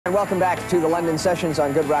Welcome back to the London Sessions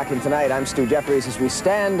on Good Rockin' tonight. I'm Stu Jeffries as we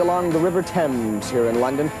stand along the River Thames here in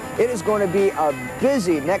London. It is going to be a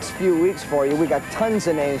busy next few weeks for you. We got tons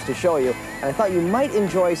of names to show you, and I thought you might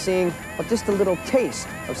enjoy seeing just a little taste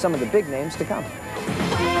of some of the big names to come.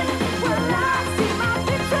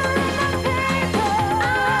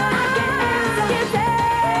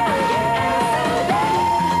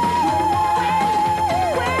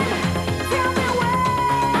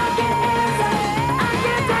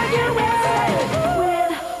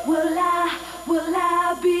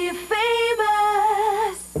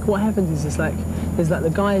 What happens is, it's like, there's like the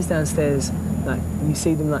guys downstairs, like you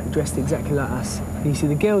see them like dressed exactly like us, and you see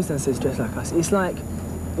the girls downstairs dressed like us. It's like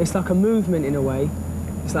a movement in a way.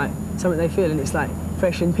 It's like something they feel, and it's like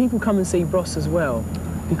fresh. And people come and see Bros as well,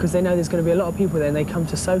 because they know there's going to be a lot of people there, and they come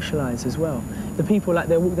to socialise as well. The people, like,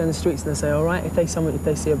 they'll walk down the streets and they'll say, all right, if they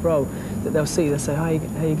see a bro that they'll see, they'll say, how you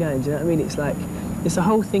going? Do you know what I mean? It's like, it's a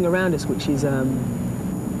whole thing around us which is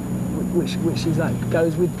which is like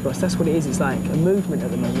goes with Bros. That's what it is. It's like a movement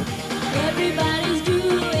at the moment. Everybody's doing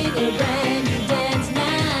a brand new dance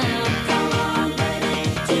now. Come on, baby,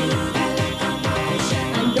 do the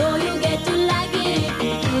combination. I know you get to like it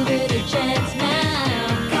if you give it a chance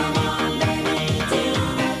now. Come on, baby, do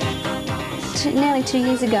the combination. Nearly 2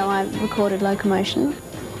 years ago, I recorded Locomotion,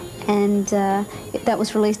 and that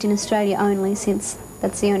was released in Australia only, since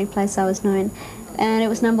that's the only place I was known. And it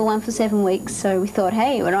was #1 for 7 weeks, so we thought,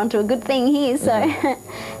 hey, we're on to a good thing here. So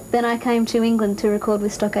then I came to England to record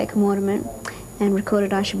with Stockacre Mortimer and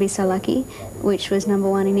recorded I Should Be So Lucky, which was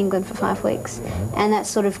 #1 in England for 5 weeks. And that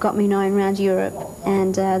sort of got me known around Europe,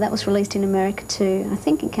 and that was released in America too, I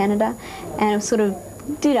think in Canada, and it sort of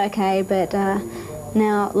did okay, but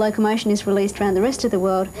now Locomotion is released around the rest of the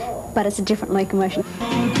world, but it's a different Locomotion.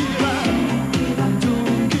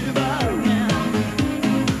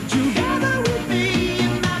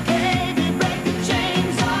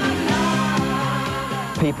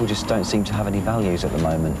 People just don't seem to have any values at the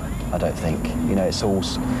moment, I don't think. You know, it's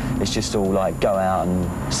just all like go out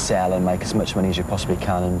and sell and make as much money as you possibly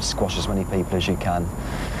can and squash as many people as you can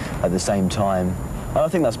at the same time. And I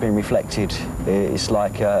think that's been reflected. It's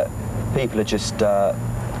like people are just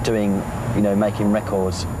doing, you know, making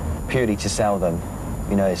records purely to sell them.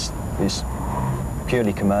 You know, it's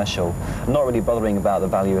purely commercial. I'm not really bothering about the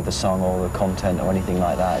value of the song or the content or anything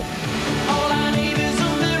like that.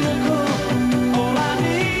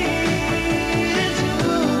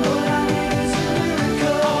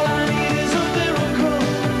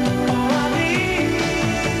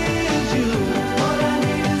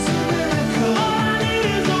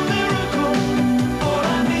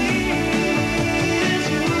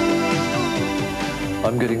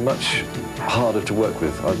 I'm getting much harder to work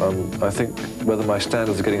with. I think whether my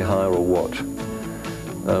standards are getting higher or what.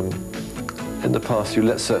 In the past, you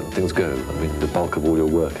let certain things go. I mean, the bulk of all your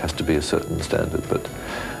work has to be a certain standard, but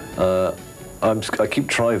I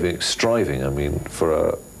keep striving, I mean, for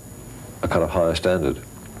a kind of higher standard,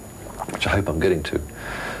 which I hope I'm getting to.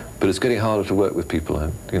 But it's getting harder to work with people.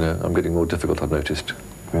 You know, I'm getting more difficult, I've noticed.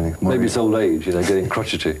 Really? Maybe it's old age, you know, getting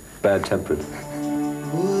crotchety, bad-tempered.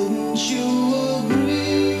 Wouldn't you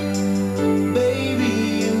agree, baby,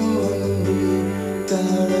 you and me got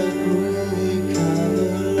a groovy kind of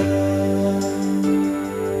love.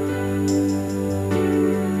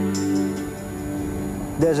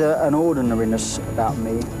 There's an ordinariness about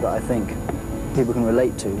me that I think people can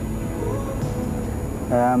relate to.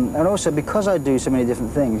 And also, because I do so many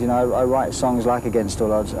different things, you know, I write songs like Against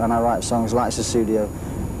All Odds, and I write songs like Sussudio,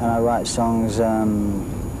 and I write songs, I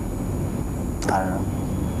don't know,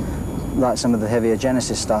 like some of the heavier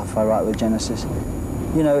Genesis stuff I write with Genesis.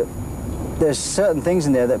 You know, there's certain things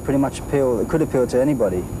in there that pretty much could appeal to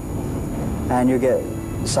anybody. And you get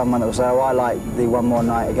someone that will say, oh, I like the One More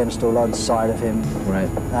Night Against All Odds side of him. Right.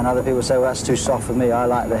 And other people say, well, that's too soft for me. I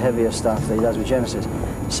like the heavier stuff that he does with Genesis.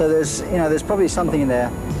 So there's, you know, there's probably something in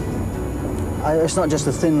there. It's not just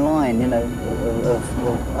a thin line, you know,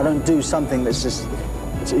 well, I don't do something that's just,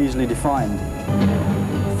 it's easily defined.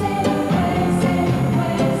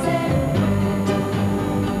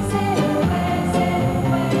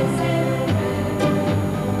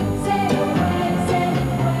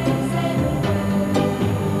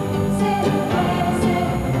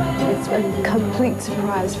 Complete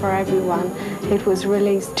surprise for everyone. It was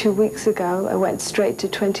released 2 weeks ago. It went straight to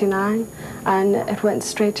 29, and it went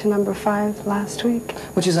straight to #5 last week.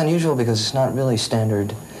 Which is unusual because it's not really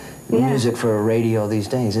standard music for a radio these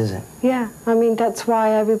days, is it? Yeah, I mean, that's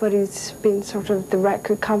why everybody's been sort of, the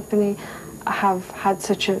record company have had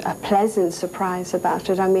such a pleasant surprise about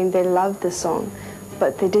it. I mean, they loved the song,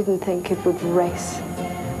 but they didn't think it would race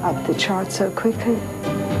up the chart so quickly.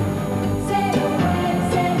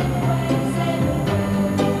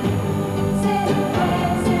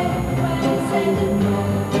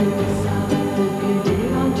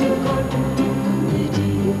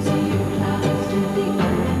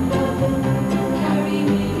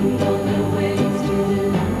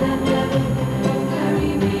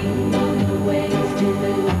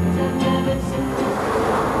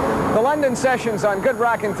 Sessions on Good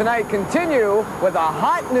Rockin' Tonight continue with a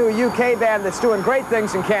hot new UK band that's doing great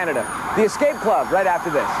things in Canada. The Escape Club, right after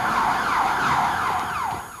this.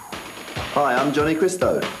 Hi, I'm Johnny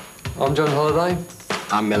Christo. I'm John Holiday.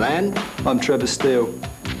 I'm Milan. I'm Trevor Steele.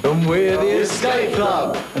 And we're the Escape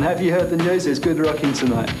Club. And have you heard the news? There's Good Rockin'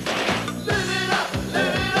 Tonight.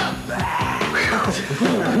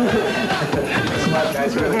 Smart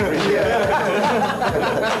guys really appreciate it.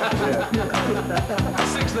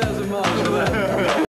 6,000 miles for that.